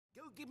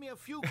you give me a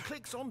few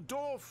clicks on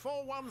door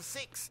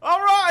 416?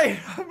 Alright,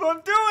 I'm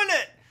doing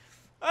it!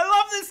 I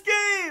love this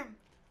game!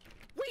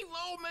 We've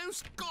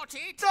almost got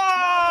it!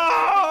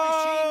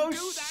 Oh,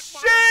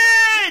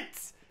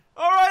 shit!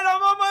 Alright,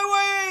 I'm on my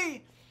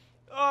way!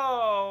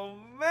 Oh,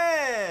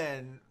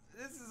 man.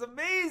 This is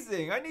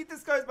amazing. I need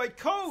this guy as my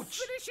coach.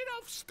 Finish it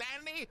off,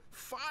 Stanley.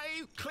 5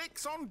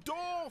 clicks on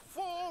door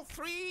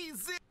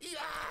 430.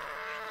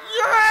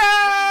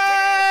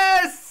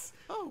 Yes!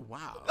 Oh,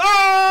 wow.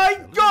 Oh, I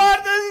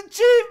got the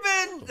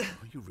achievement!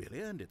 Oh, you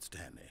really earned it,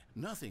 Stanley.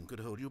 Nothing could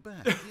hold you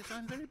back. Yes,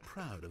 I'm very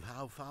proud of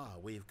how far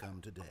we've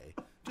come today.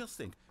 Just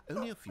think,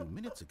 only a few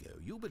minutes ago,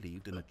 you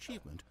believed an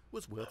achievement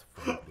was worth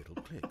 5 little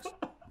clicks.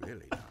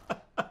 Really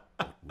now.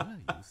 What were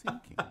you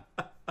thinking?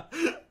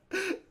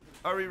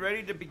 Are we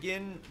ready to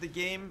begin the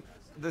game,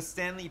 the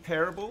Stanley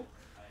Parable?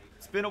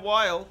 It's been a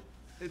while.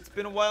 It's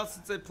been a while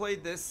since I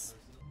played this.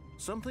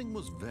 Something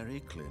was very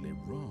clearly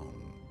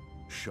wrong.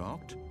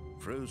 Shocked,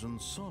 frozen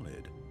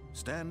solid,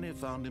 Stanley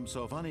found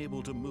himself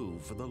unable to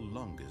move for the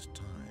longest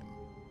time.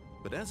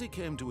 But as he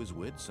came to his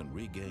wits and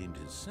regained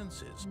his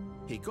senses,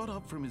 he got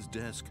up from his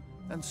desk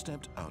and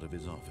stepped out of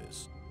his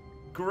office.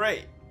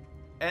 Great.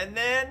 And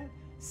then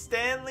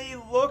Stanley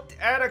looked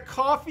at a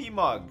coffee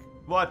mug.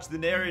 Watch the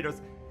narrators.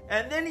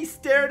 And then he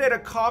stared at a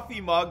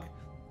coffee mug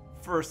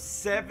for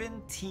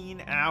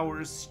 17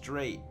 hours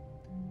straight,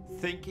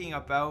 thinking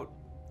about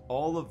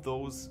all of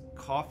those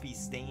coffee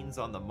stains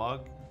on the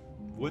mug.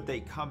 Would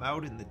they come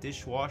out in the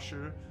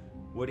dishwasher?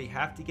 Would he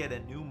have to get a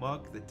new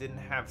mug that didn't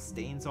have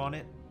stains on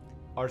it?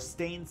 Are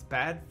stains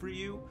bad for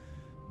you?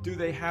 Do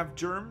they have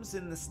germs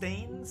in the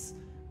stains?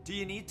 Do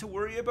you need to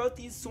worry about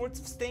these sorts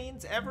of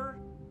stains ever?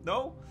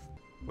 No?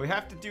 We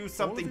have to do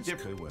something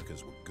different. All of his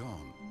co-workers were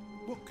gone.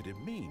 What could it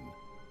mean?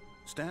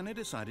 Stanley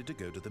decided to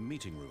go to the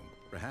meeting room.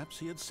 Perhaps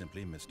he had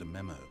simply missed a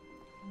memo.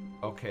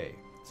 Okay,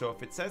 so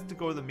if it says to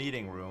go to the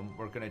meeting room,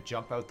 we're gonna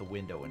jump out the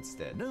window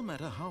instead. No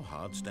matter how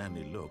hard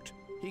Stanley looked,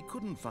 he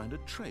couldn't find a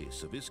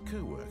trace of his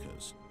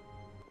co-workers.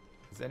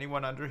 Is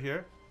anyone under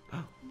here?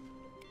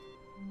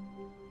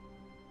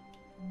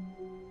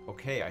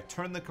 Okay, I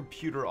turned the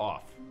computer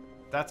off.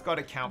 That's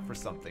gotta count for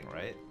something,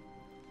 right?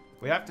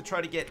 We have to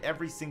try to get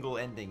every single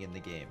ending in the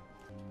game.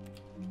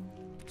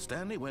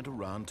 Stanley went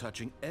around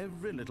touching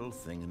every little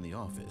thing in the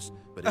office,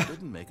 but it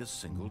didn't make a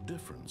single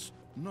difference,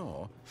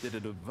 nor did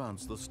it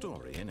advance the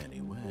story in any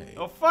way.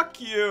 Oh,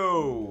 fuck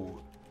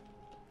you!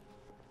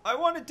 I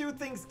want to do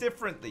things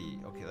differently.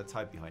 Okay, let's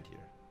hide behind here.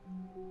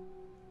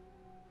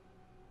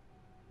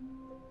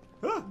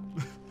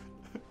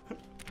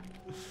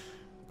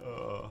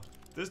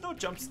 There's no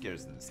jump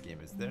scares in this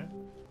game, is there?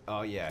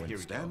 Oh yeah, here we go.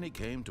 When Stanley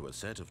came to a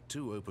set of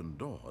 2 open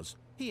doors,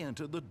 he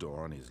entered the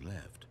door on his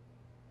left.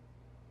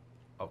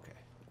 Okay,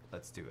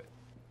 let's do it.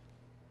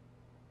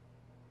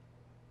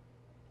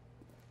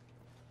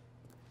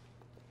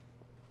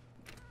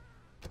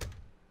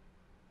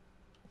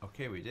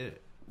 Okay, we did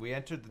it. We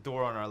entered the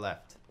door on our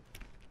left.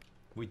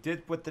 We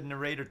did what the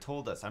narrator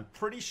told us. I'm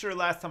pretty sure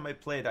last time I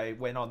played, I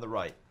went on the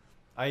right.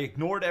 I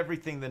ignored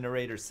everything the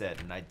narrator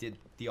said, and I did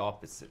the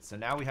opposite. So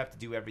now we have to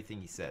do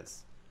everything he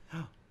says.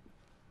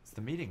 It's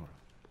the meeting room.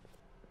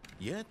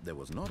 Yet there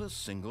was not a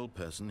single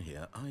person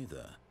here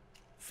either.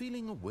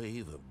 Feeling a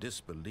wave of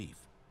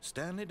disbelief,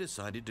 Stanley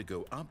decided to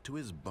go up to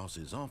his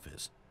boss's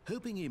office,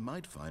 hoping he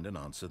might find an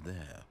answer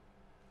there.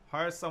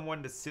 Hire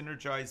someone to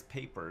synergize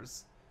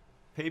papers.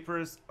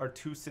 Papers are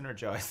too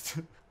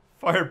synergized.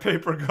 Fire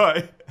paper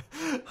guy.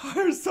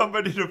 Hire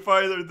somebody to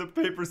fire the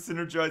paper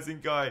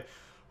synergizing guy.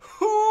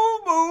 Who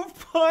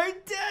moved my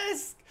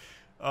desk?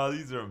 Oh,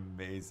 these are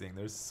amazing.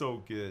 They're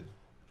so good.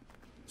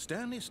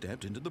 Stanley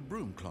stepped into the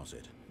broom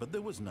closet, but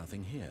there was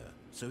nothing here,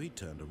 so he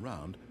turned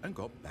around and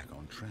got back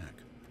on track.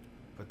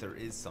 But there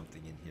is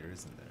something in here,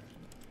 isn't there?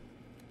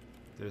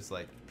 There's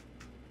like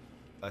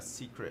a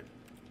secret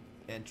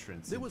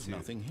entrance. There was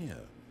nothing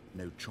here.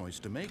 No choice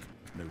to make,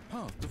 no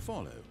path to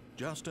follow,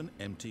 just an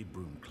empty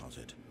broom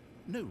closet.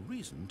 No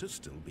reason to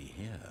still be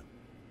here.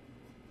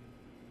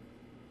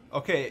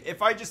 Okay,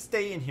 if I just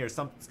stay in here,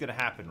 something's gonna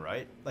happen,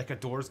 right? Like a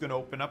door's gonna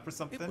open up or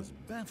something? It was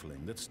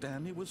baffling that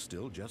Stanley was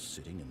still just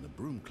sitting in the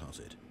broom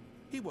closet.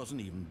 He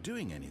wasn't even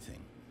doing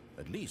anything.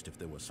 At least if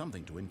there was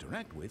something to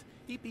interact with,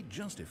 he'd be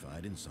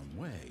justified in some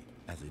way.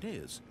 As it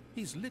is,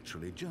 he's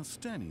literally just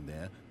standing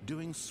there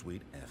doing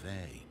sweet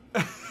FA.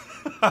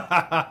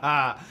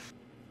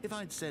 If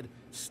I'd said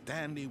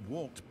Stanley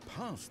walked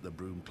past the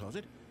broom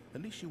closet,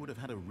 at least you would have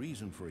had a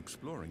reason for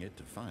exploring it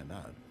to find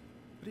out.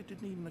 But it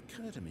didn't even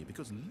occur to me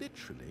because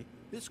literally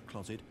this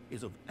closet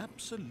is of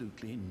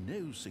absolutely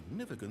no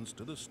significance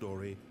to the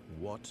story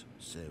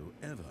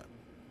whatsoever.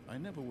 I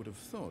never would have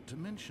thought to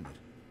mention it.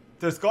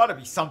 There's gotta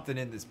be something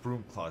in this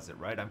broom closet,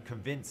 right? I'm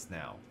convinced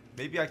now.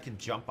 Maybe I can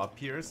jump up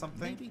here or something?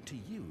 Maybe to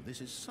you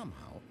this is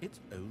somehow its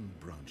own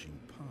branching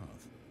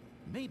path.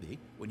 Maybe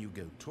when you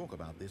go talk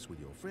about this with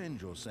your friend,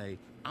 you'll say,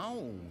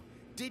 "Oh,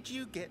 did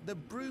you get the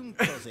broom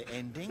closet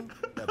ending?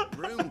 The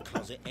broom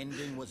closet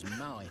ending was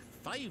my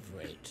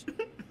favourite."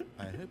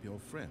 I hope your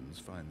friends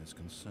find this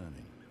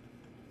concerning.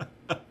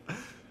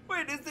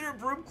 Wait, is there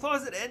favorite broom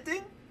closet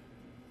ending?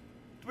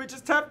 We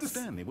just have to.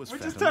 Stanley was we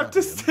fat just and have to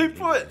ugly and stay really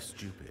put.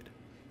 stupid.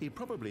 He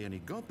probably only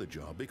got the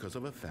job because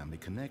of a family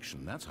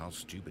connection. That's how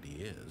stupid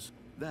he is.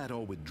 That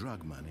or with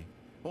drug money.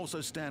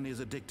 Also, Stanley is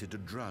addicted to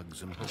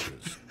drugs and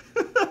hookers.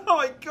 Oh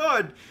my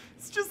god!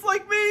 It's just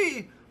like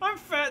me! I'm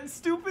fat and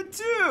stupid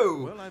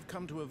too! Well, I've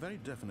come to a very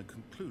definite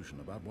conclusion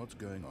about what's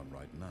going on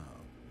right now.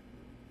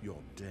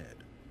 You're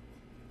dead.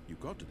 You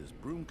got to this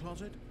broom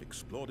closet,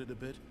 explored it a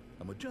bit,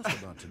 and were just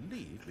about to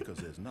leave because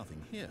there's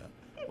nothing here,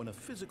 when a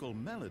physical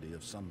malady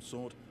of some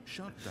sort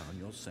shut down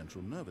your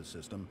central nervous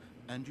system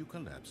and you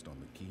collapsed on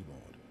the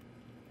keyboard.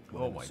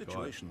 Well, in a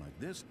situation like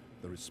this,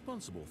 the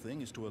responsible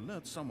thing is to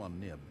alert someone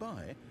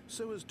nearby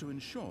so as to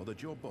ensure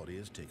that your body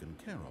is taken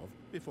care of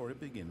before it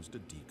begins to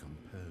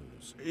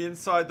decompose.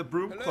 Inside the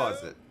broom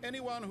closet.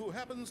 Anyone who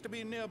happens to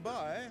be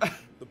nearby,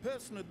 the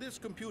person at this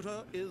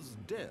computer is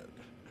dead.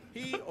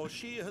 He or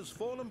she has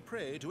fallen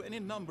prey to any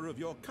number of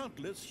your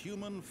countless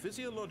human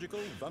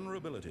physiological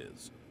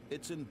vulnerabilities.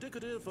 It's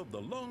indicative of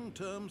the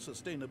long-term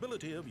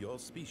sustainability of your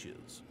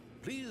species.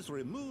 Please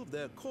remove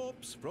their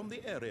corpse from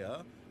the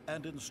area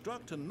and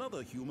instruct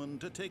another human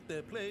to take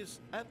their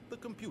place at the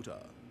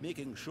computer,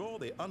 making sure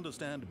they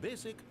understand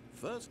basic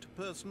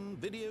first-person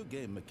video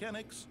game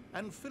mechanics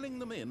and filling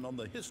them in on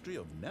the history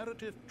of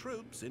narrative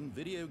tropes in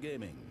video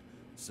gaming,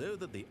 so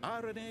that the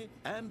irony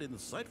and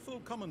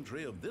insightful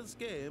commentary of this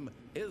game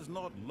is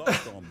not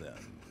lost on them.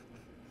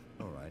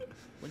 All right,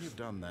 when you've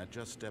done that,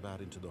 just step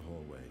out into the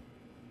hallway.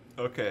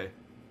 Okay.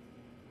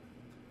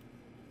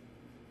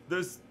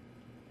 There's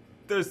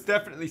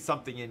definitely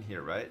something in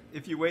here, right?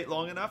 If you wait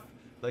long enough,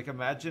 like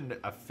imagine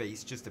a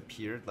face just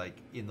appeared like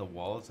in the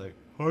wall. It's like,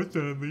 hi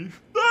Stanley.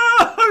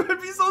 Ah, I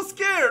would be so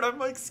scared. I'm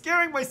like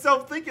scaring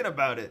myself thinking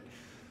about it.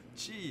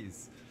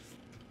 Jeez.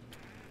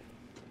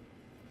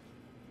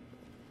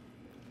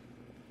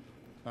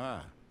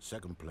 Ah,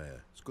 second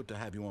player. It's good to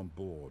have you on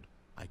board.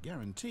 I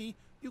guarantee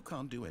you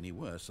can't do any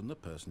worse than the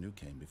person who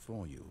came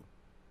before you.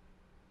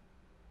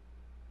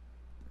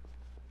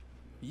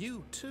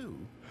 You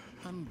too?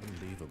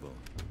 Unbelievable.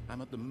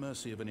 I'm at the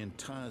mercy of an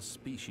entire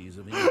species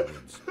of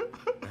invalids.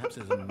 Perhaps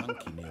there's a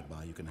monkey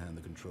nearby you can hand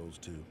the controls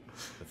to.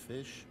 A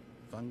fish?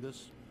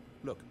 Fungus?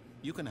 Look,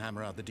 you can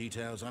hammer out the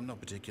details. I'm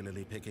not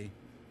particularly picky.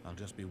 I'll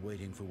just be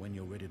waiting for when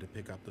you're ready to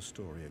pick up the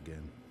story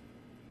again.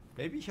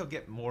 Maybe he'll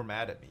get more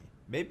mad at me.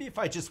 Maybe if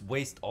I just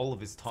waste all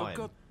of his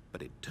time.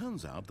 But it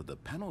turns out that the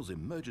panel's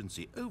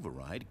emergency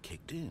override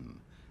kicked in,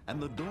 and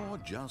the door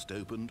just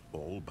opened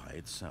all by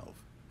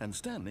itself. And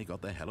Stanley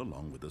got the hell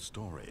along with the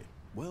story.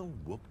 Well,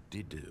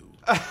 whoop-de-doo.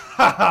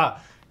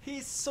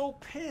 He's so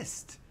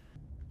pissed.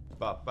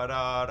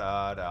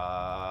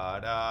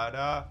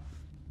 Ba-ba-da-da-da-da-da.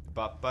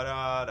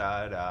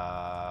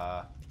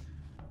 Ba-ba-da-da-da.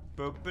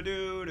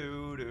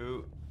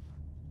 Boop-a-doo-doo-doo.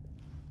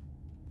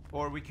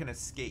 Or we can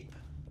escape.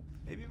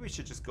 Maybe we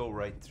should just go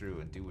right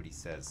through and do what he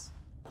says.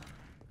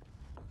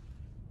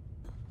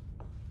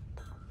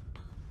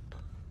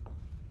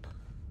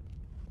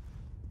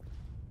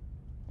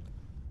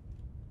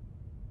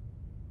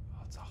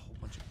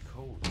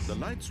 The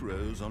lights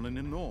rose on an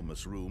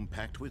enormous room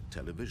packed with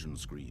television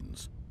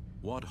screens.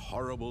 What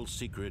horrible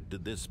secret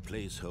did this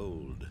place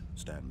hold?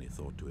 Stanley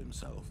thought to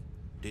himself.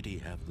 Did he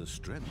have the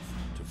strength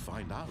to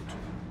find out?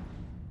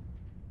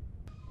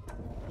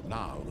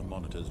 Now the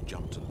monitors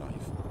jumped to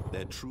life,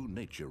 their true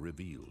nature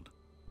revealed.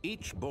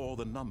 Each bore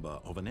the number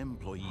of an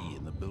employee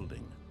in the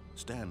building,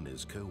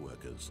 Stanley's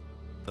co-workers.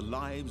 The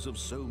lives of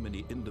so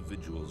many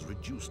individuals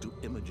reduced to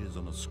images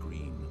on a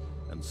screen,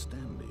 and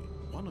Stanley,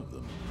 one of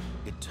them,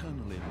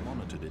 eternally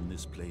monitored in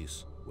this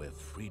place where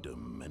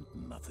freedom meant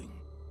nothing.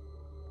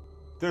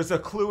 There's a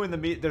clue in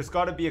the there's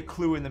got to be a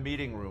clue in the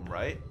meeting room,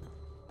 right?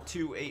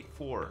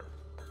 284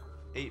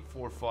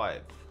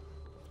 845.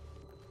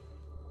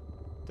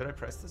 Did I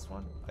press this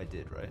one? I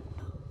did, right?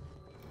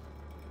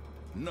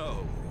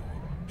 No.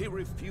 He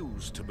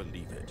refused to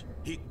believe it.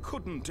 He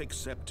couldn't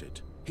accept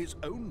it. His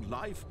own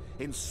life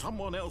in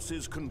someone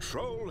else's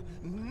control?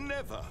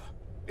 Never.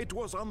 It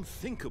was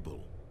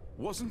unthinkable,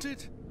 wasn't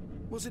it?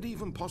 Was it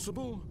even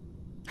possible?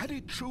 Had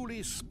he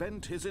truly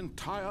spent his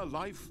entire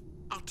life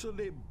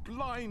utterly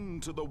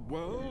blind to the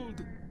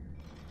world?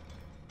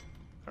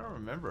 I don't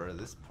remember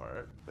this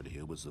part. But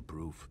here was the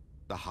proof.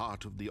 The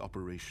heart of the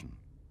operation.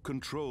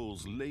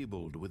 Controls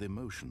labeled with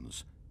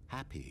emotions.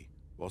 Happy,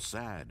 or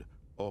sad,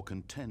 or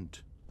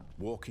content.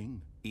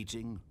 Walking,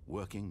 eating,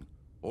 working.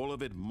 All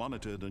of it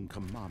monitored and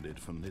commanded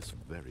from this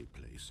very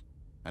place.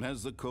 And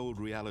as the cold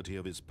reality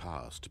of his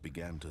past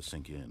began to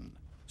sink in,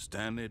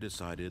 Stanley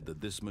decided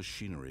that this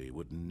machinery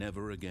would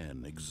never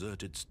again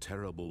exert its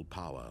terrible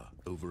power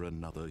over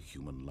another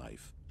human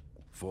life.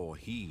 For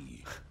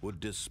he would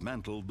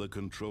dismantle the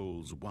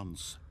controls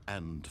once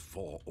and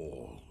for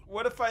all.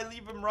 What if I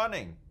leave him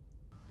running?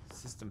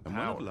 System power.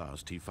 And when at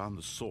last he found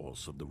the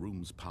source of the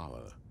room's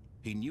power,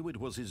 he knew it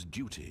was his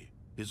duty,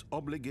 his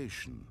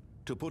obligation,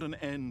 to put an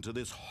end to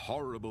this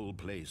horrible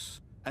place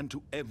and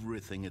to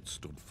everything it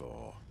stood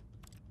for.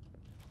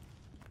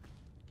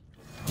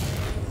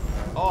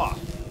 Oh!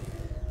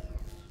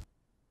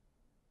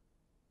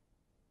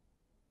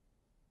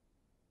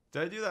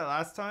 Did I do that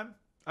last time?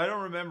 I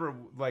don't remember,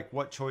 like,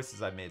 what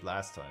choices I made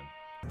last time.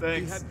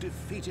 Thanks. He had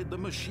defeated the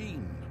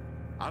machine,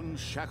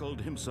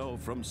 unshackled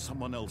himself from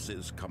someone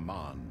else's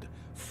command.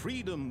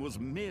 Freedom was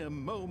mere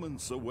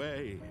moments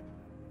away.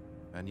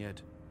 And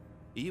yet,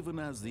 even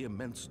as the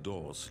immense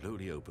door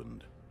slowly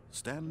opened,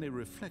 Stanley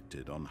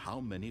reflected on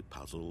how many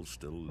puzzles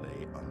still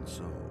lay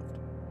unsolved.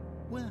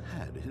 Where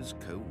had his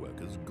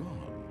co-workers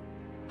gone?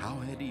 How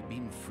had he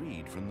been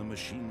freed from the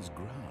machine's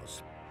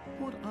grasp?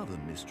 What other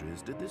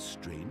mysteries did this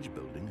strange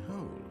building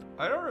hold?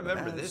 I don't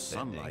remember As this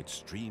sunlight ending.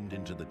 streamed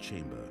into the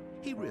chamber,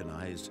 he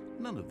realized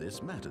none of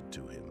this mattered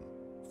to him,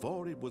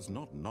 for it was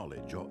not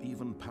knowledge or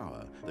even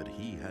power that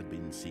he had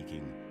been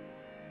seeking,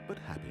 but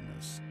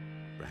happiness.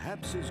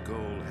 Perhaps his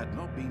goal had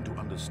not been to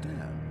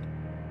understand,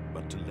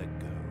 but to let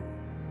go.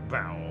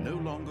 Bow. No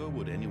longer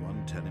would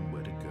anyone tell him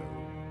where to go,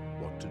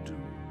 what to do,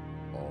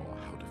 or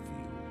how to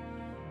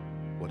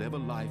feel. Whatever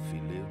life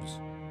he lives,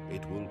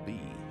 it will be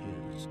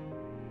his.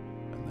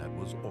 And that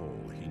was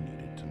all he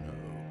needed to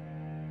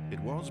know. It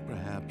was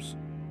perhaps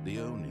the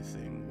only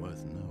thing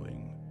worth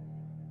knowing.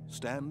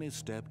 Stanley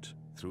stepped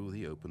through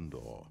the open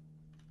door.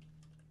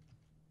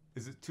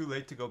 Is it too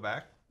late to go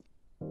back?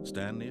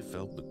 Stanley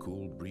felt the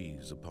cool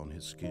breeze upon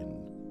his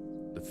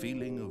skin, the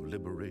feeling of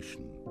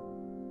liberation,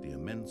 the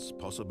immense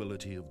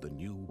possibility of the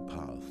new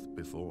path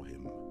before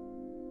him.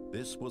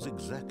 This was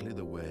exactly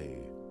the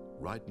way,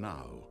 right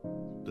now,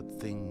 that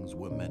things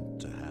were meant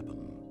to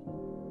happen.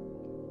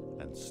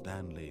 And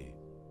Stanley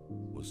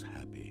was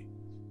happy.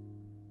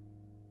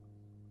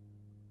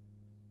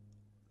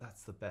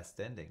 That's the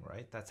best ending,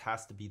 right? That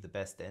has to be the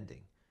best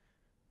ending.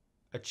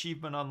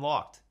 Achievement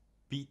unlocked.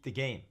 Beat the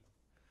game.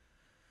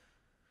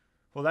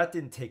 Well, that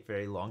didn't take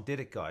very long, did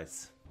it,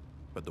 guys?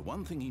 But the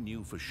one thing he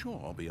knew for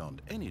sure,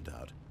 beyond any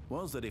doubt,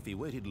 was that if he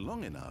waited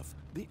long enough,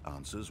 the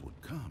answers would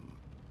come.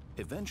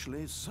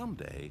 Eventually,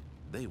 someday,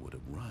 they would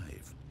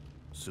arrive.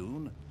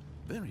 Soon,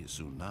 very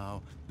soon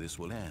now, this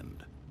will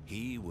end.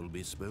 He will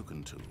be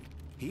spoken to.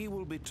 He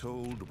will be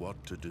told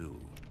what to do.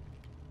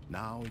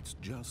 Now it's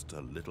just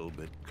a little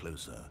bit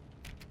closer.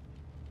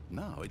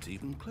 Now it's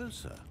even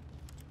closer.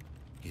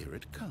 Here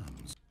it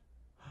comes.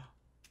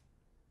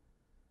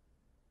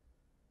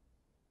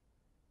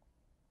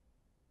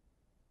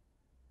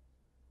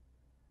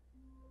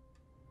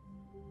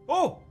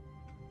 Oh!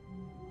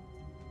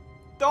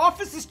 The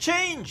office has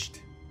changed!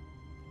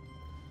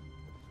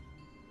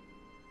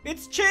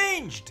 It's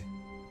changed!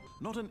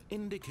 Not an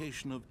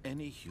indication of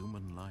any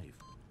human life.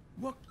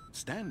 What?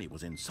 Stanley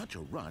was in such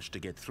a rush to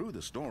get through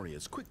the story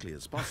as quickly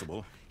as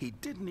possible, he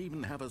didn't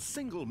even have a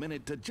single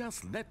minute to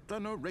just let the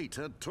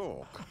narrator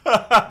talk.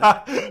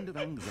 That kind of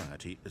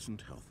anxiety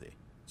isn't healthy,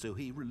 so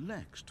he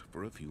relaxed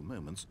for a few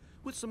moments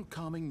with some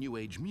calming New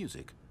Age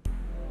music.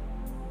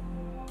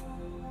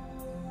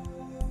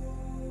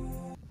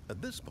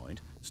 At this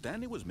point,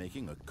 Stanley was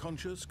making a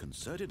conscious,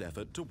 concerted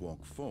effort to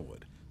walk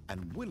forward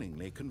and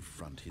willingly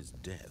confront his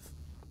death.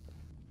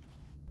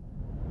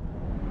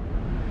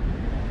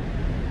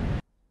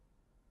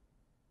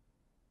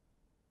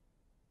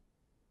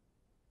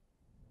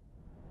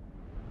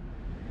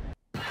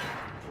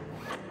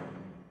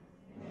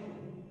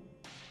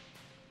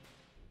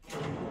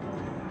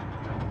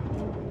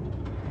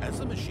 As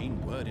the machine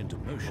whirred into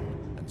motion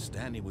and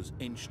Stanley was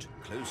inched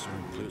closer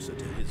and closer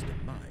to his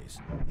demise,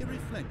 he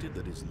reflected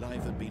that his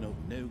life had been of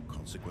no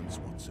consequence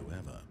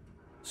whatsoever.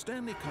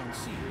 Stanley can't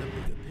see the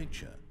bigger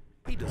picture.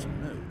 He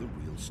doesn't know the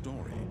real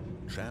story,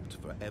 trapped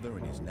forever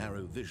in his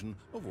narrow vision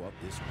of what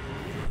this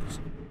world is.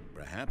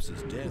 Perhaps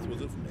his death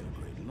was of no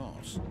great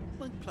loss,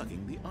 like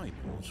plucking the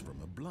eyeballs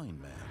from a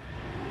blind man.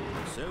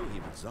 And so he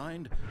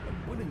resigned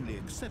and willingly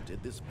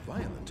accepted this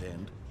violent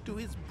end to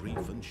his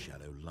brief and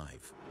shallow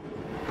life.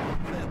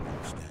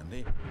 Farewell,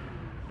 Stanley.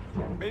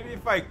 Maybe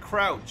if I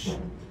crouch,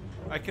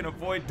 I can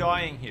avoid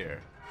dying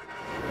here.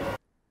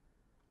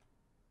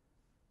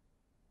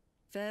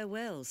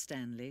 "Farewell,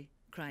 Stanley,"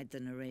 cried the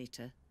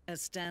narrator,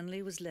 as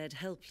Stanley was led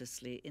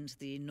helplessly into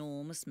the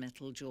enormous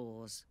metal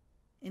jaws.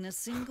 In a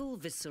single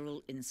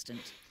visceral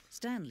instant,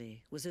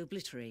 Stanley was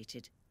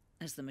obliterated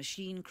as the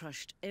machine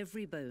crushed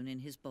every bone in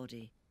his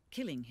body,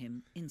 killing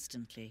him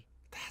instantly.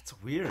 That's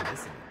weird,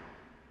 isn't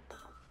it?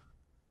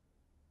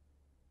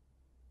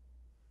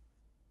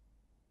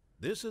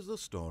 This is the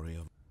story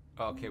of...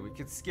 Okay, we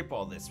could skip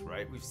all this,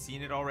 right? We've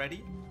seen it already.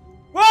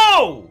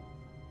 Whoa!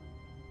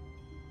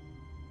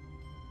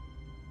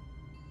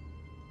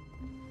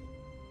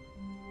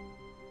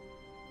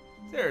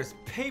 There's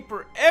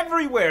paper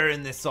everywhere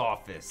in this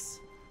office.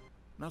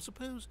 Now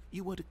suppose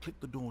you were to click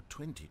the door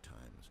 20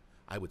 times.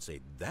 I would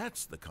say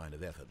that's the kind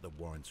of effort that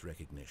warrants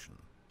recognition.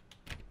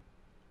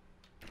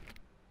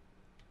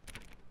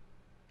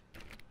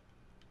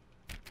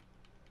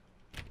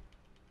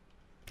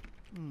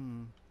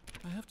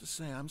 I have to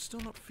say, I'm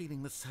still not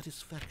feeling the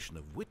satisfaction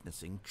of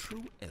witnessing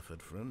true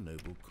effort for a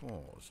noble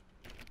cause.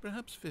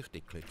 Perhaps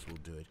 50 clicks will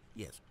do it.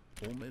 Yes,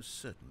 almost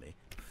certainly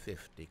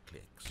 50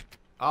 clicks.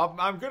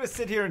 I'm gonna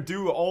sit here and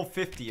do all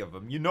 50 of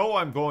them. You know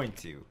I'm going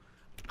to.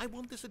 I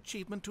want this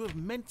achievement to have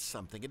meant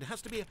something. It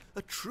has to be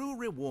a true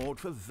reward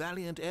for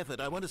valiant effort.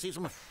 I want to see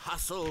some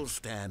hustle,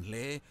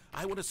 Stanley.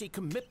 I want to see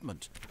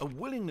commitment, a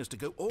willingness to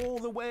go all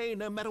the way,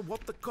 no matter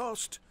what the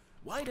cost.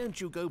 Why don't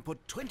you go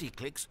put 20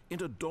 clicks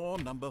into door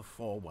number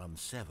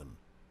 417?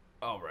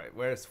 All right,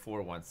 where's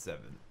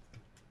 417?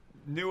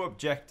 New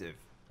objective.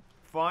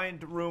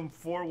 Find room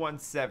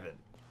 417.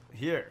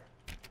 Here.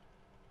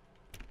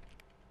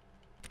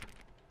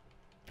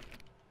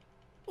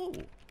 Oh,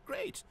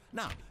 great.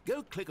 Now,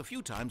 go click a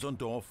few times on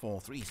door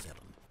 437.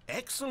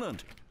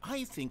 Excellent.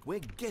 I think we're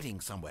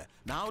getting somewhere.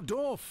 Now,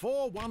 door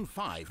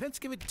 415. Let's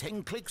give it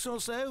 10 clicks or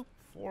so.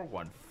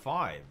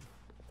 415.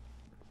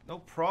 No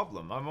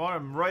problem.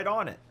 I'm right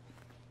on it.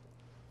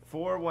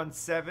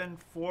 417,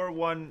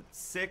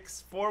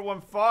 416,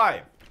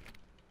 415.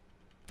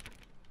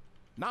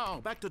 Now,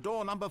 back to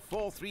door number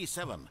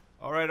 437.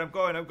 All right, I'm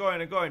going.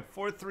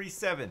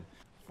 437.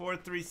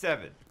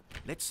 437.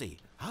 Let's see.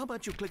 How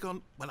about you click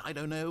on, well, I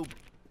don't know,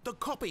 the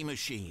copy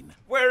machine?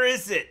 Where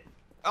is it?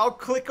 I'll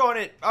click on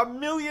it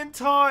 1,000,000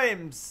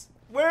 times.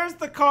 Where's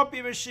the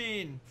copy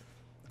machine?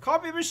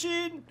 Copy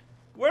machine?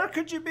 Where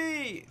could you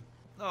be?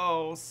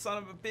 Oh, son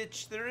of a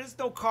bitch. There is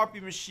no copy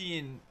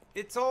machine.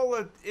 It's all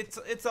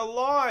it's a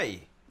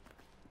lie.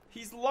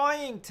 He's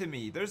lying to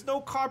me. There's no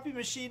copy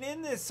machine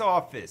in this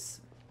office.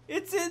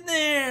 It's in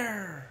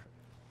there.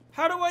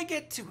 How do I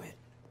get to it?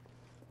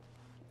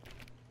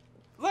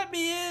 Let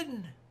me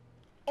in.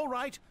 All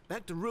right,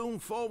 back to room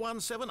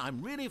 417.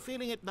 I'm really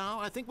feeling it now.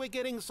 I think we're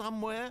getting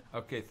somewhere.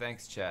 Okay,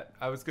 thanks, chat.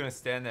 I was gonna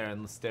stand there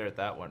and stare at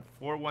that one.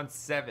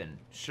 417,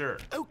 sure.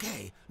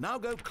 Okay, now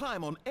go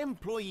climb on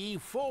employee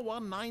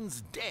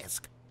 419's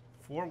desk.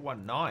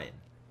 419?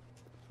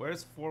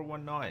 Where's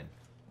 419?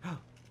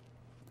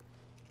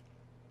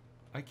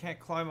 I can't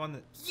climb on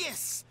the...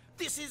 Yes!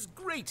 This is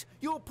great!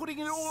 You're putting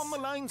it all on the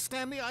line,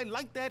 Stanley. I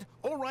like that.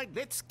 All right,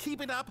 let's keep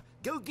it up.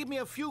 Go give me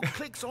a few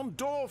clicks on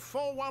door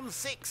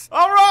 416.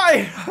 All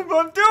right! I'm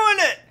doing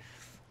it!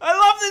 I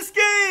love this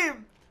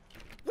game!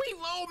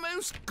 We've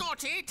almost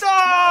got it!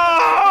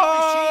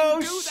 Oh,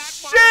 Machine, do that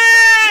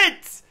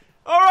shit!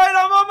 All right,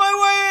 I'm on my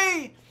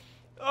way!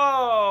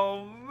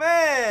 Oh,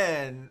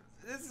 man.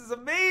 This is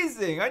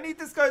amazing. I need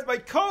this guy as my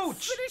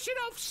coach. Finish it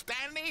off,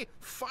 Stanley.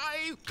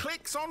 5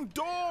 clicks on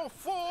door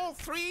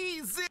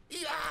 430.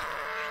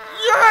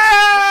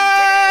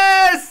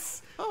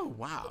 Yes! Oh,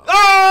 wow. Oh,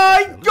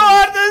 I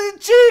got the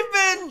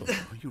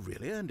achievement! Oh, you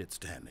really earned it,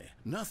 Stanley.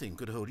 Nothing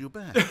could hold you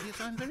back. Yes,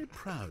 I'm very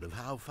proud of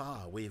how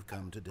far we've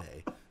come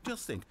today.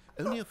 Just think,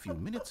 only a few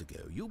minutes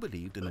ago, you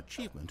believed an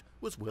achievement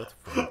was worth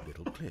 5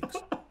 little clicks.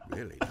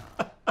 Really now.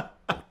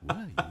 What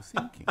were you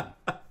thinking?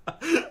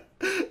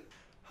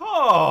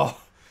 Oh,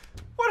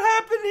 what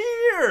happened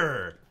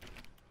here?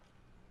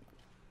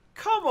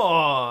 Come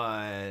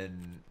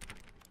on.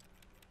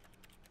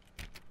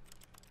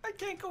 I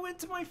can't go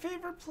into my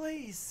favorite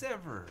place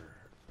ever.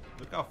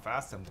 Look how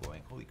fast I'm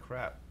going. Holy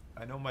crap.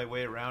 I know my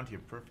way around here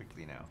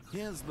perfectly now.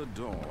 Here's the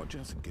door.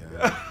 Just go.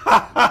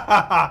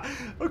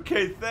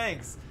 Okay,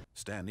 thanks.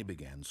 Stanley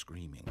began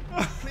screaming.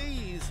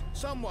 Please,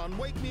 someone,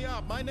 wake me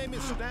up. My name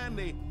is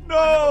Stanley. No!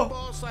 I have a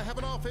boss. I have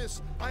an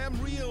office. I am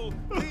real.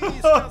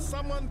 Please, can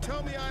someone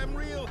tell me I am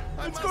real?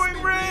 It's going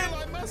red.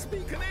 I must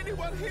be. Can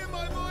anyone hear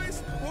my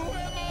voice? Who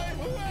am I?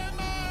 Who am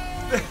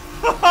I?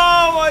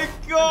 Oh my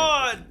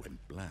god! It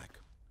went black.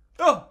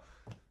 Oh!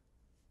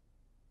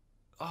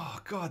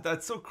 Oh god,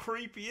 that's so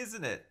creepy,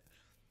 isn't it?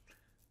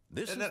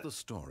 This is the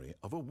story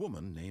of a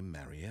woman named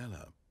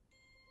Mariella.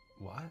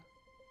 What?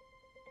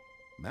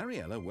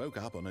 Mariella woke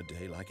up on a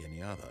day like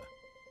any other.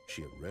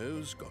 She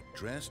arose, got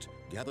dressed,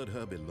 gathered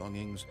her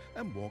belongings,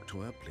 and walked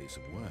to her place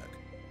of work.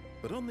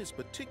 But on this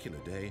particular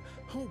day,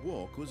 her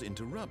walk was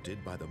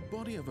interrupted by the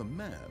body of a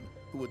man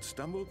who had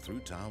stumbled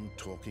through town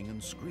talking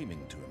and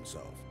screaming to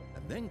himself,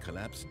 and then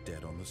collapsed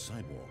dead on the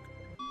sidewalk.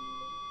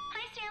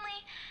 Hi, Stanley.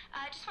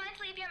 Just wanted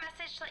to leave you a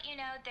message to let you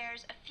know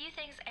there's a few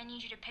things I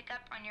need you to pick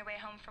up on your way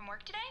home from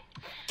work today.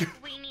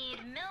 We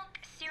need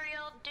milk,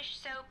 cereal, dish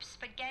soap,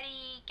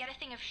 spaghetti, get a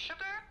thing of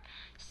sugar,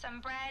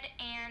 some bread,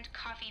 and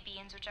coffee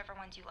beans, whichever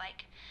ones you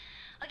like.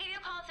 I'll give you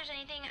a call if there's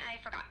anything I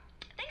forgot.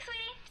 Thanks,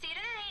 sweetie. See you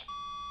tonight.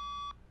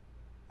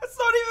 That's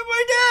not even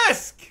my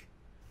desk!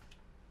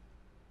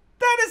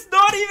 That is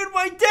not even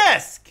my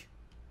desk!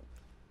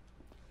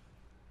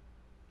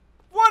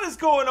 What is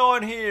going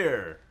on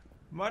here?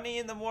 Money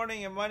in the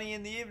morning and money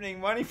in the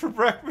evening. Money for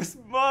breakfast.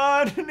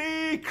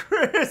 Money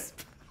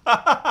crisp.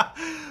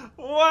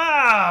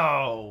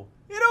 Wow.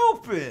 It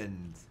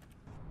opened.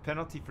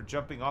 Penalty for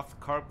jumping off the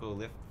cargo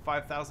lift.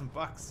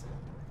 $5,000.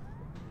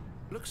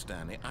 Look,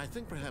 Stanley, I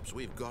think perhaps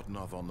we've gotten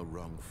off on the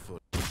wrong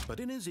foot. But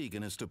in his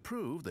eagerness to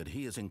prove that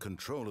he is in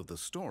control of the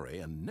story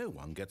and no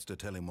one gets to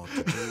tell him what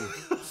to do, Stanley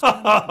left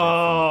from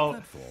the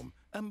platform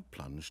and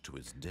plunged to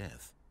his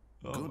death.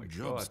 Oh Good my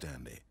job, God.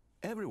 Stanley.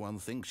 Everyone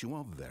thinks you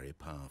are very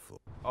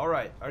powerful. All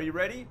right. Are you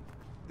ready?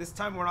 This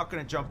time we're not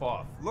going to jump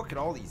off. Look at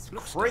all these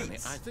Look, Stanley,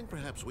 crates. I think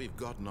perhaps we've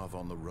gotten off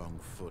on the wrong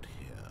foot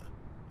here.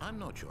 I'm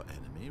not your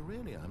enemy,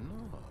 really, I'm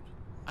not.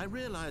 I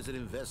realize that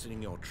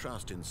investing your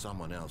trust in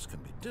someone else can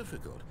be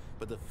difficult,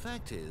 but the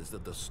fact is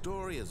that the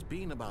story has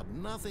been about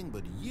nothing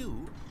but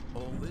you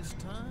all this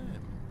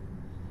time.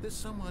 There's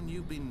someone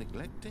you've been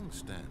neglecting,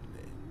 Stanley.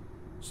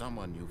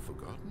 Someone you've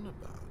forgotten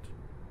about.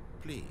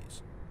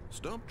 Please,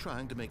 stop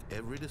trying to make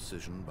every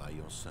decision by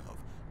yourself.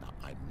 Now,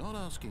 I'm not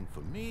asking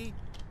for me,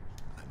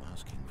 I'm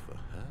asking for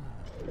her.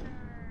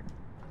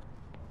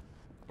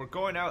 We're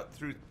going out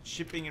through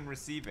shipping and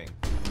receiving.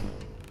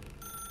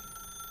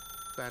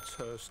 That's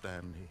her,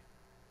 Stanley.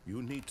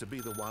 You need to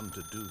be the one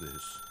to do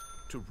this,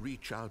 to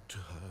reach out to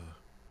her.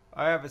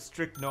 I have a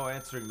strict no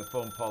answering the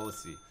phone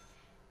policy.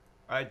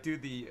 I do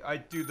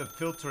the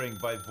filtering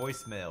by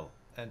voicemail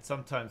and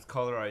sometimes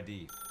caller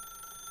ID.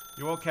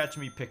 You won't catch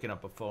me picking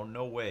up a phone,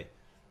 no way.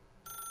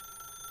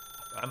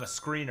 I'm a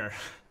screener.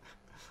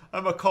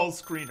 I'm a call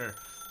screener.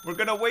 We're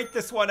gonna wait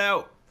this one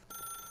out.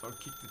 Or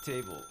kick the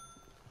table.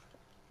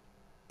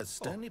 As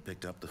Stanley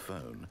picked up the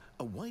phone,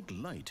 a white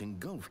light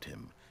engulfed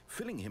him,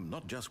 filling him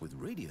not just with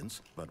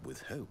radiance, but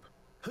with hope.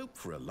 Hope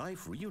for a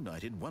life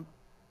reunited one...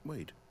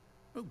 Wait.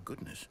 Oh,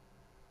 goodness.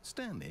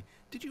 Stanley,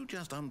 did you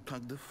just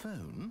unplug the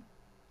phone?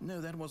 No,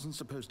 that wasn't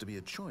supposed to be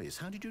a choice.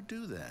 How did you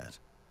do that?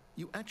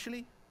 You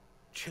actually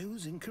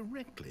chose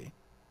incorrectly.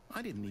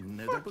 I didn't even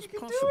know that was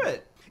possible. Do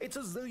it. It's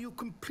as though you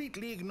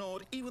completely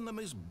ignored even the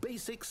most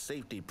basic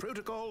safety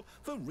protocol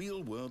for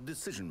real-world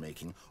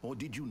decision-making. Or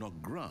did you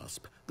not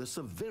grasp the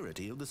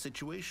severity of the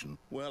situation?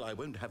 Well, I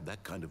won't have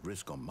that kind of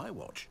risk on my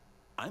watch.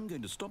 I'm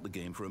going to stop the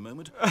game for a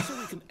moment so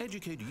we can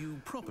educate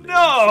you properly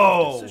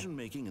on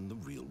decision-making in the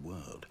real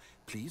world.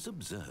 Please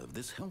observe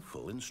this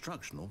helpful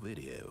instructional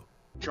video.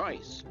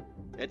 Choice.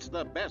 It's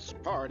the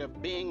best part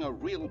of being a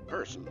real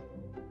person.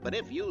 But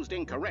if used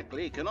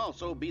incorrectly, can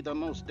also be the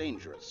most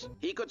dangerous.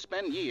 He could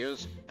spend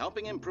years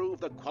helping improve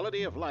the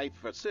quality of life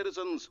for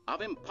citizens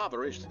of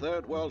impoverished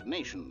third world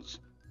nations.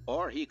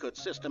 Or he could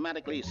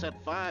systematically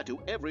set fire to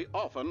every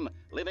orphan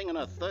living in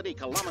a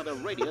 30-kilometer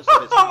radius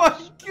of his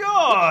house. Oh my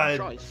God! Which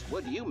choice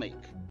would you make?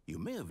 You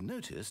may have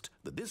noticed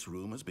that this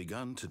room has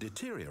begun to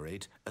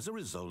deteriorate as a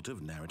result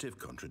of narrative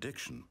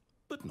contradiction.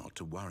 But not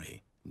to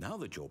worry. Now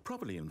that you're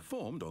properly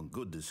informed on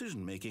good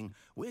decision-making,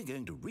 we're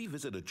going to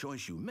revisit a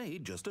choice you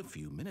made just a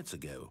few minutes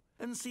ago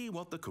and see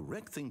what the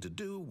correct thing to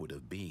do would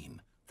have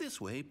been. This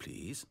way,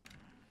 please.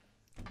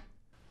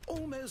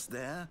 Almost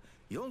there.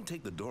 You'll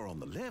take the door on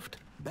the left,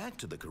 back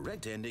to the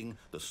correct ending,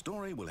 the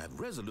story will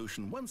have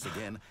resolution once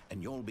again,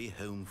 and you'll be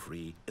home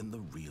free in the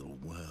real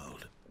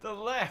world. The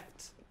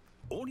left.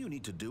 All you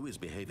need to do is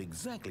behave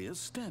exactly as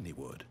Stanley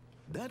would.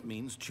 That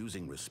means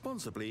choosing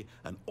responsibly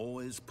and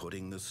always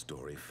putting the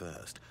story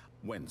first.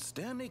 When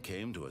Stanley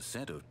came to a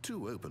set of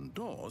 2 open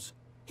doors,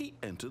 he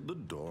entered the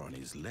door on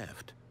his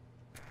left.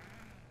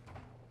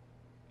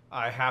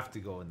 I have to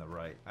go in the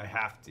right. I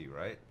have to,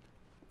 right?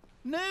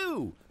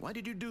 No! Why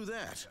did you do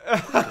that?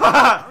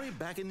 Hurry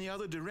back in the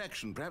other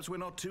direction. Perhaps we're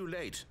not too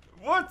late.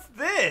 What's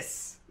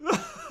this?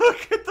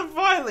 Look at the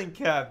filing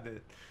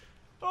cabinet.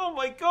 Oh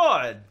my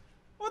God.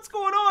 What's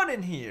going on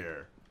in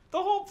here?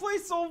 The whole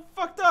place is all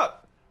fucked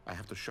up. I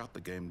have to shut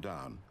the game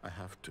down. I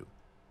have to.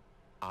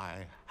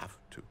 I have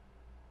to.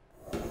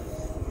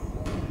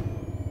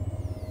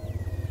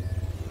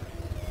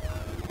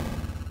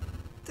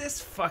 This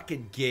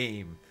fucking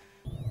game.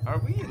 Are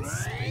we in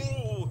space?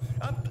 Oh,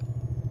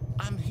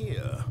 I'm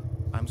here.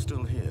 I'm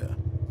still here.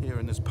 Here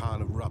in this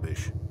pile of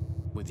rubbish.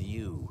 With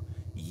you.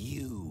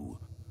 You,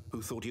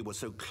 who thought you were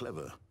so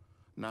clever.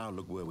 Now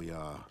look where we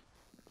are.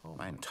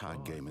 My entire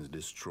game is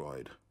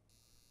destroyed.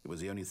 It was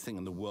the only thing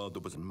in the world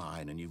that was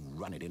mine, and you've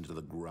run it into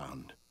the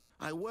ground.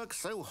 I worked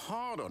so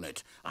hard on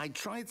it. I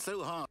tried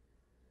so hard.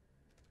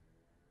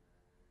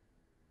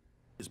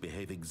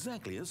 Behave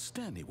exactly as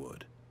Stanley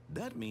would.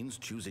 That means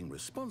choosing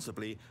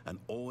responsibly and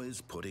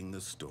always putting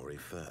the story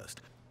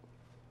first.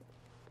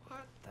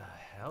 What the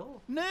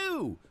hell?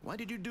 No! Why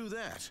did you do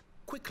that?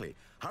 Quickly,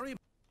 hurry.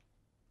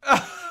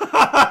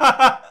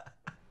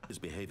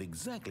 Behave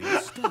exactly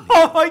as Stanley.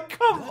 Oh my,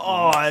 come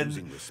on!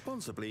 Choosing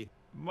responsibly.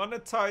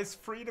 Monetize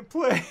free to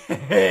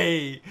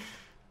play.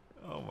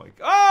 Oh my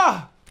God.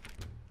 Ah!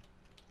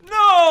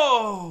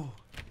 No!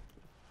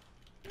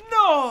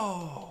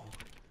 No!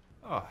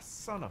 Oh,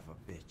 son of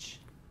a bitch.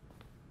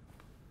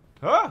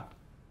 Huh?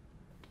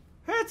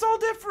 Hey, it's all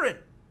different.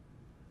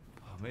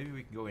 Oh, maybe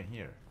we can go in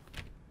here.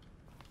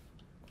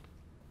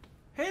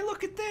 Hey,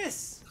 look at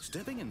this.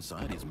 Stepping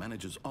inside his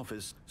manager's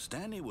office,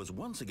 Stanley was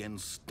once again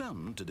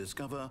stunned to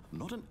discover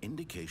not an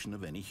indication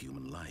of any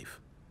human life.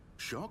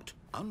 Shocked,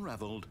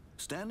 unraveled,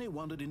 Stanley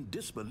wondered in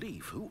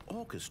disbelief who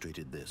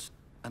orchestrated this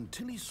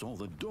until he saw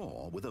the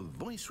door with a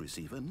voice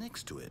receiver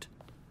next to it.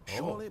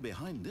 Surely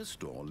behind this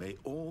door lay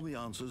all the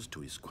answers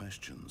to his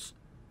questions.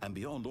 And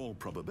beyond all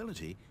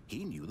probability,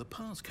 he knew the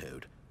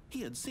passcode.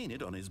 He had seen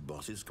it on his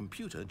boss's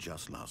computer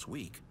just last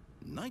week.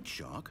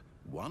 Nightshark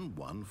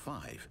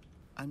 115.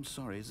 I'm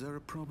sorry, is there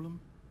a problem?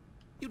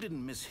 You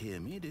didn't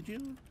mishear me, did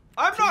you?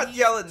 I'm not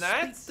yelling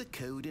that. Speak the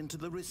code into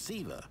the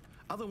receiver.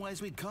 Otherwise,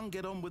 we can't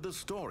get on with the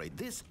story.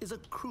 This is a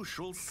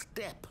crucial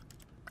step.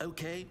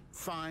 Okay,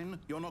 fine,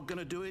 you're not going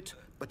to do it.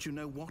 But you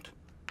know what?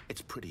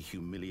 It's pretty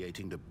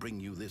humiliating to bring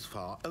you this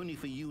far, only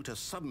for you to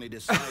suddenly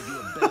decide you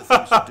have better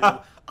things to do.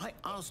 I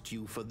asked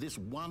you for this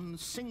one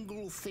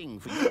single thing,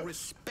 for your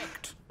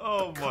respect.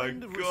 Oh the my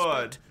kind of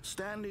God. respect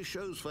Stanley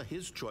shows for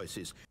his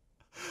choices.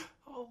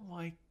 Oh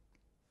my.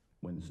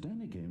 When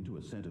Stanley came to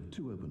a set of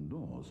 2 open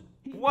doors,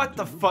 What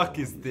the fuck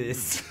is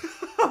this?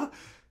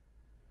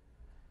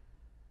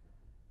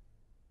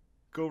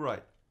 Go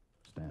right.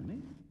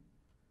 Stanley?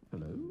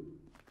 Hello?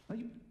 Are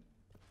you...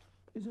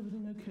 Is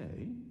everything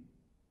okay?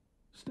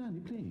 Stanley,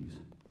 please.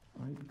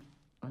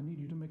 I need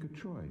you to make a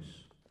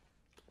choice.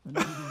 I need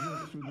you to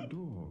walk through the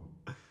door.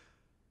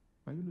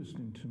 Are you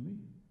listening to me?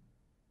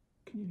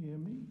 Can you hear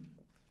me?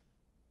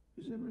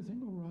 Is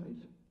everything all right?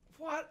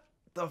 What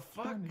the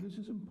fuck? Stanley, this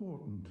is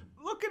important.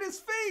 Look at his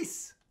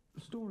face.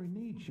 The story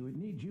needs you. It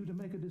needs you to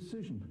make a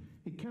decision.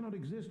 It cannot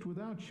exist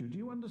without you. Do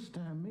you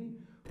understand me?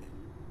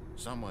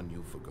 Someone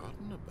you've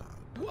forgotten about.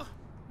 What?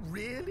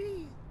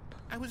 Really?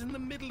 I was in the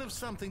middle of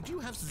something. Do you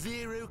have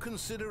zero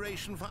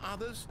consideration for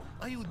others?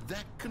 Are you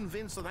that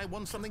convinced that I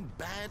want something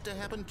bad to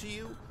happen to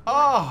you?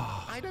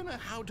 Oh. I don't know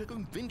how to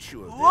convince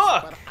you of Look!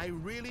 this, but I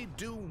really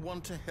do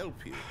want to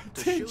help you.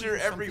 To Danger show you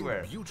something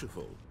everywhere.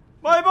 beautiful.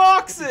 My Prove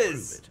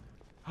boxes. it.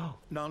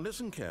 Now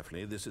listen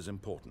carefully, this is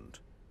important.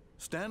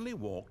 Stanley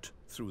walked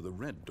through the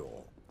red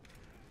door.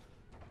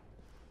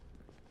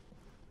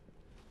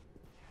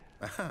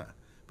 Aha,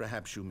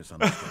 perhaps you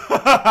misunderstood.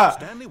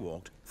 Stanley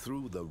walked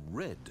through the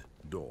red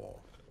door.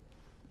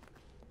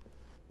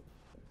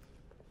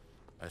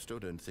 I still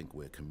don't think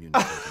we're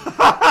communicating.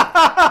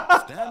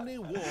 Stanley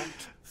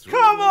walked through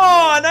Come the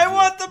on, red I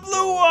want the blue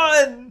door.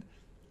 one.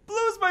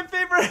 Blue's my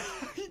favorite.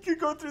 You can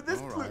go through this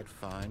All blue. right,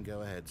 fine,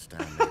 go ahead,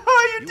 Stanley.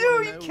 Oh, you do,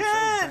 wanna you know so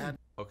can. bad-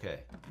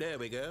 Okay. There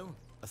we go.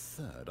 A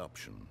third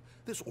option.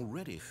 This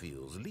already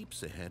feels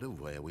leaps ahead of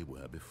where we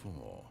were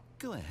before.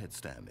 Go ahead,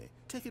 Stanley.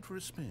 Take it for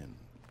a spin.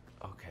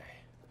 Okay.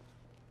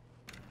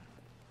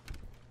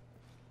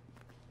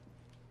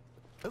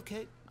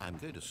 Okay, I'm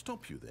going to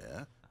stop you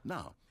there.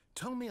 Now,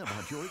 tell me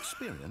about your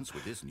experience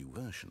with this new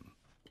version.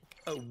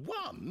 A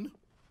 1?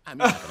 I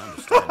mean, I can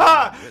understand you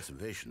had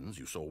reservations.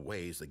 You saw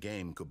ways the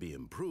game could be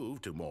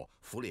improved to more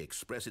fully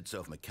express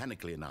itself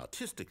mechanically and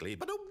artistically,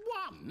 but a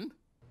 1?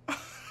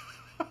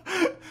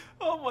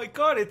 Oh my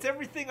god, it's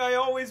everything I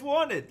always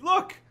wanted.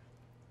 Look!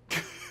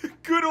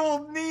 Good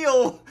old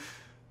Neil!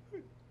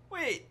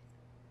 Wait.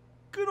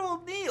 Good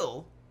old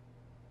Neil?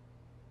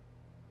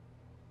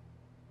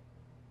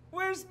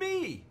 Where's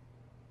me?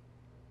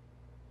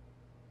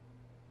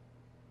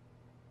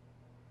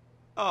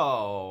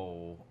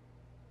 Oh.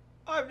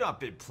 I've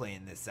not been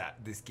playing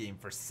this game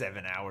for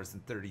 7 hours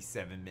and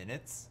 37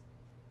 minutes.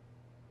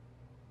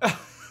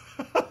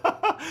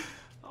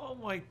 Oh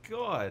my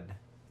god.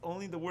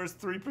 Only the worst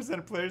 3%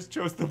 of players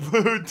chose the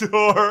blue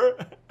door.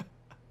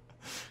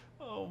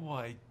 Oh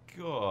my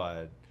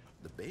god.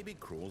 The baby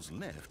crawls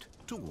left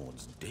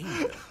towards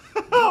danger.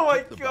 Oh my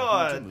Click the button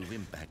god. to move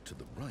him back to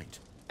the right.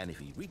 And if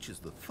he reaches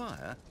the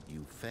fire,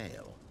 you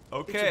fail.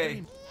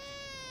 Okay.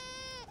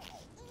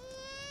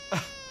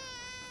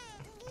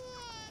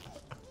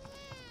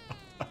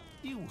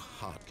 You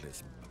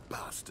heartless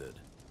bastard.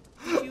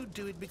 Did you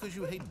do it because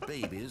you hate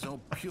babies or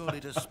purely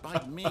to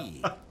spite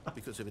me?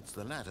 Because if it's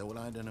the latter, well,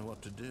 I don't know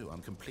what to do.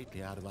 I'm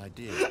completely out of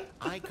ideas.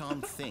 I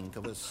can't think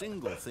of a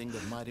single thing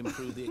that might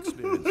improve the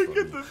experience Look for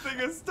at me. the thing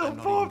is still I'm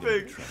not even gonna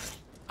popping. try.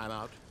 I'm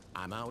out.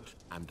 I'm out.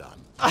 I'm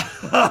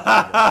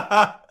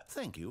done.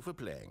 Thank you for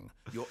playing.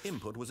 Your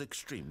input was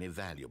extremely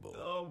valuable.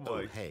 Oh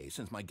my- hey,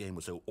 since my game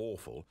was so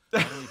awful,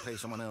 why don't we play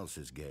someone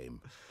else's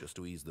game? Just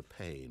to ease the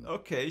pain.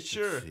 Okay,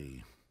 sure. Let's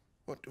see.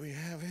 What do we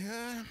have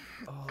here?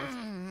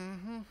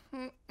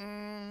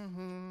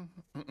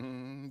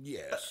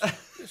 Yes,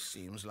 this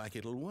seems like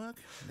it'll work.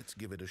 Let's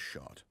give it a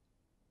shot.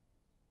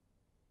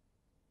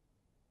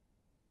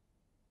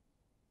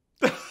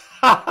 Is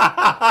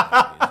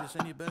this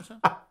any better?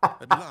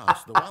 At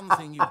last, the one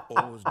thing you've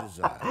always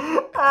desired. A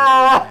game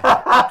I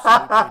have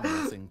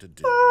absolutely nothing to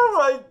do Oh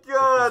my with. Is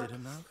god. it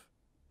enough?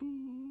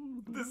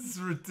 This is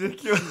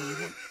ridiculous.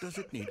 What does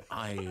it need?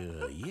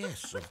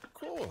 Yes, of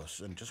course.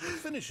 And just to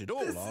finish it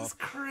all This off. is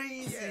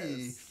crazy.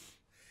 Yes,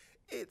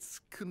 it's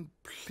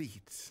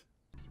complete.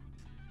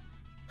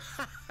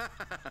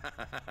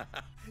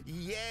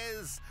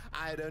 Yes,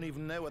 I don't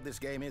even know what this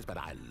game is, but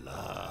I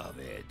love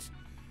it.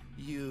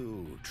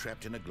 You,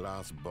 trapped in a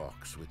glass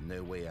box with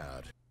no way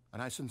out.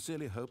 And I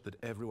sincerely hope that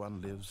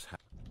everyone lives happily.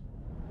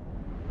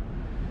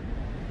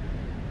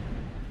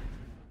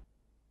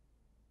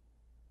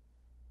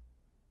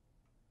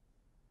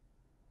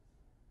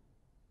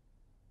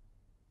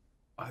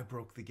 I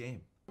broke the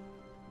game.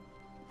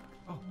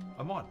 Oh,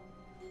 I'm on.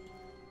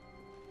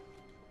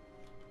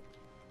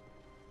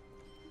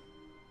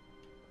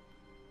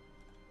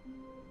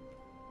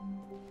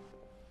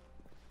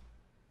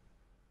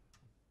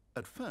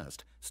 At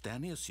first,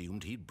 Stanley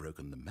assumed he'd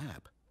broken the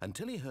map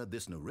until he heard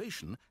this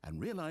narration and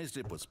realized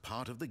it was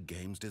part of the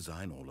game's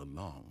design all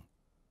along.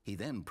 He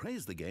then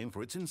praised the game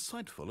for its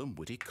insightful and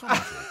witty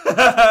commentary,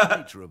 the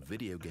nature of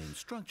video game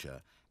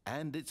structure,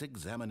 and its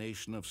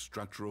examination of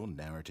structural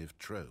narrative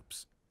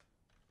tropes.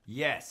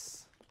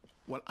 Yes.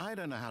 Well, I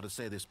don't know how to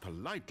say this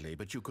politely,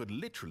 but you could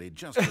literally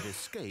just hit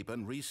escape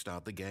and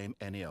restart the game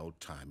any old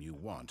time you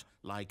want.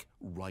 Like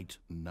right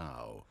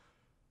now.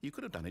 You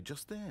could have done it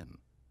just then.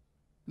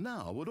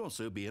 Now would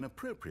also be an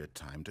appropriate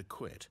time to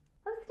quit.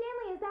 Oh,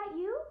 Stanley, is that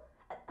you?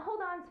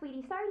 Hold on,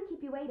 sweetie. Sorry to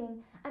keep you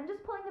waiting. I'm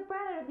just pulling the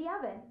bread out of the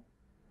oven.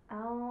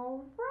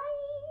 All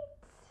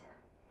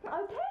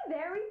right. Okay,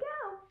 there we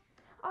go.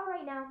 All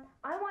right, now,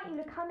 I want you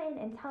to come in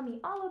and tell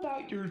me all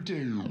about your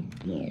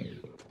day.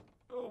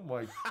 Oh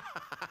my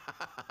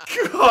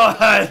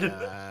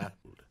God.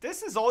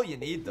 This is all you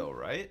need though,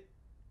 right?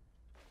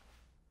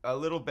 A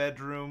little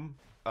bedroom,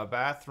 a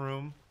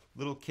bathroom,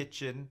 little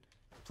kitchen,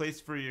 place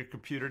for your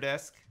computer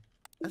desk.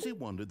 As he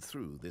wandered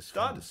through this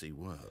Done. fantasy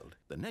world,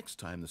 the next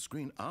time the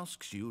screen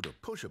asks you to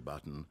push a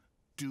button,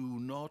 do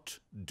not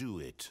do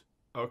it.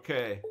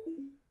 Okay.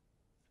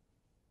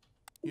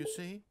 You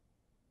see?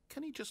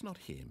 Can he just not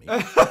hear me?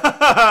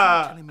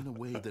 Tell him in a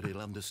way that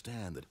he'll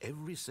understand that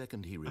every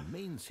second he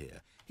remains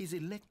here, he's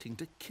electing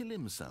to kill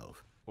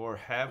himself. Or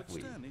have But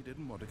we? Stanley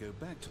didn't want to go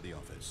back to the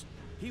office.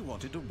 He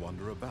wanted to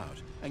wander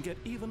about and get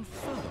even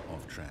further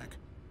off track.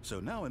 So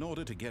now in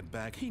order to get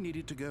back, he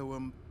needed to go,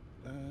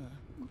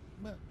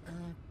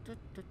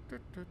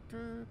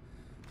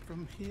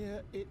 from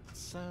here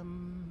it's,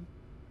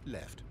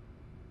 left.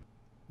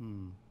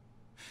 Do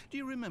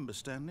you remember,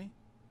 Stanley?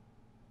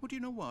 Well, do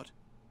you know what?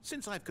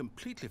 Since I've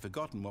completely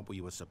forgotten what we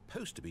were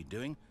supposed to be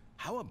doing,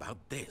 how about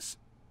this?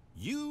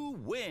 You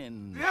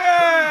win!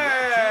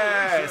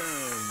 Yes!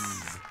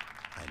 Congratulations!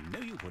 I know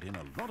you put in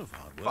a lot of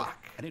hard work,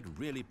 Fuck. and it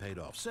really paid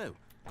off, so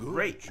good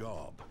Great.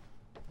 job.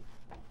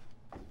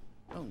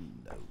 Oh,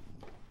 no,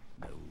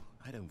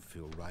 I don't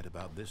feel right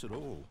about this at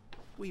all.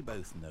 We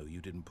both know you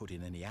didn't put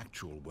in any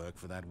actual work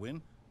for that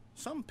win.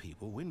 Some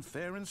people win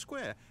fair and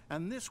square,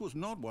 and this was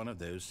not one of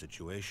those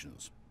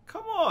situations.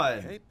 Come on.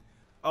 Okay?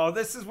 Oh,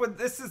 this is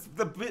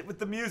the bit with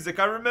the music.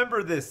 I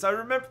remember this. I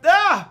remember.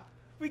 Ah!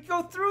 We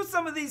go through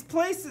some of these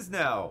places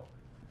now.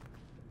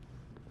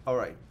 All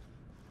right.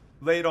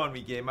 Lay it on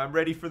me, game. I'm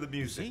ready for the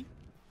music. See?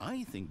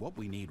 I think what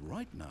we need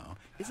right now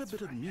is a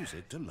bit of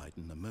music to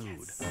lighten the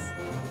mood.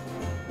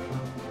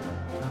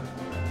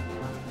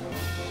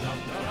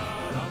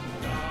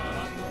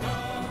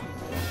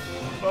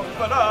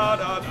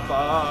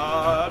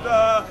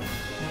 Ba-ba-da-da-ba-da.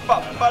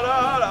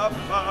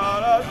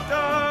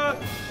 Ba-ba-da-da-ba-da-da.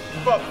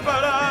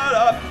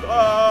 Ba-ba-da-da-ba.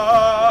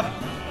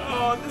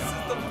 Oh, this is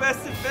the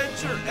best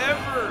adventure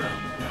ever.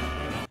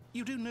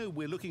 You do know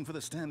we're looking for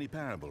the Stanley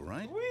Parable,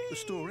 right? Whee! The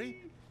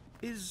story?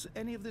 Is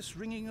any of this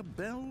ringing a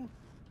bell?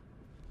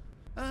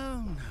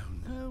 Oh,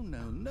 no,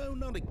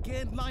 not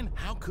again. Line,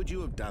 how could you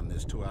have done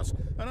this to us?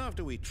 And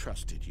after we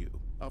trusted you,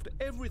 after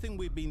everything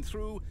we've been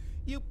through,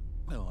 you...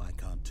 Well, I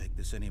can't take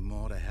this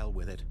anymore. To hell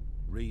with it.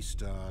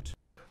 Restart.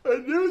 A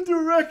new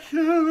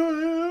direction.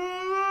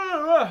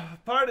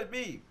 Pardon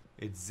me.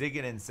 It's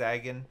zigging and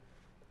zagging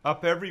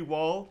up every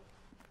wall.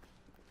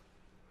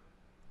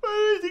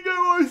 I need to get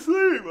more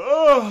sleep.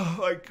 Oh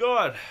my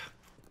God.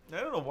 I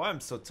don't know why I'm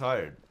so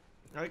tired.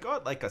 I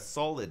got like a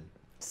solid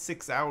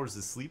 6 hours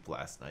of sleep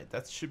last night.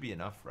 That should be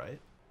enough, right?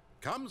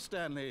 Come,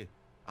 Stanley.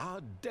 Our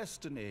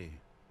destiny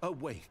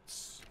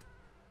awaits.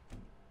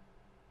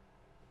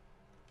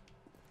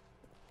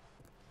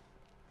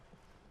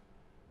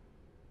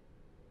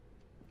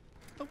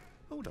 Oh,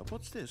 hold up.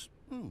 What's this?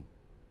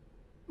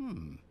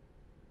 The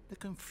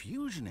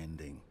confusion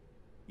ending.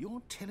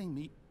 You're telling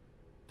me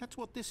that's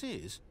what this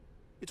is?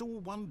 It's all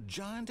one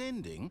giant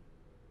ending?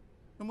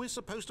 And we're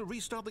supposed to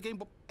restart the game,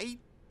 what,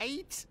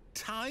 eight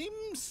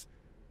times?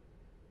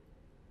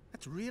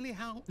 That's really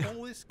how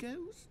all this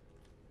goes?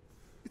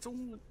 It's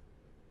all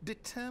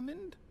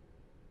determined?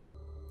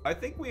 I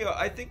think we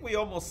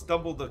almost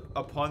stumbled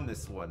upon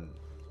this one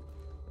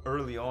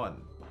early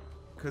on,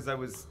 because I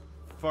was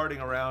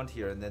farting around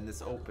here and then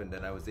this opened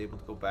and I was able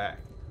to go back.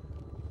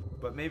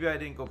 But maybe I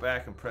didn't go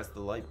back and press the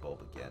light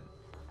bulb again.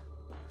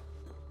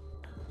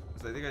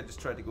 Because I think I just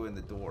tried to go in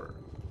the door.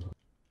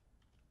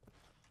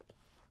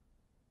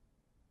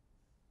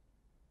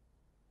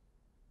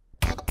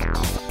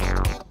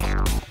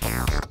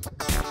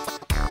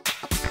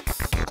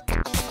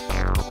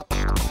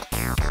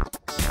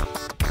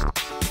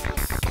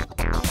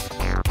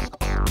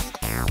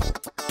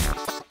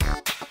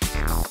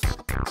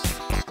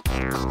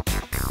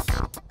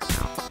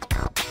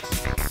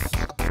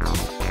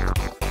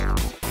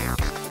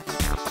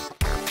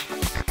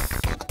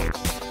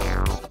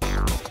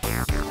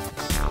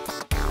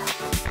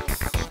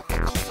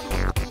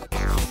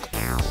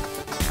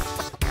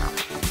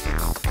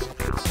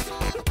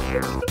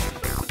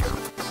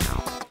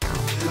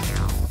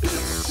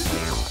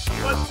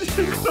 What's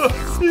your code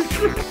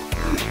secret?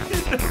 You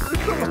never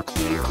know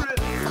secret.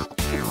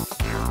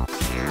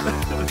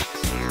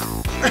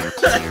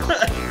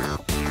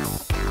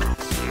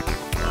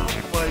 Oh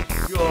my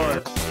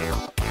God.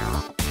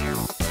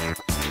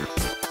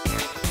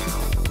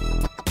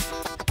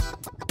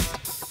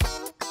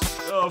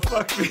 Oh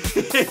fuck me.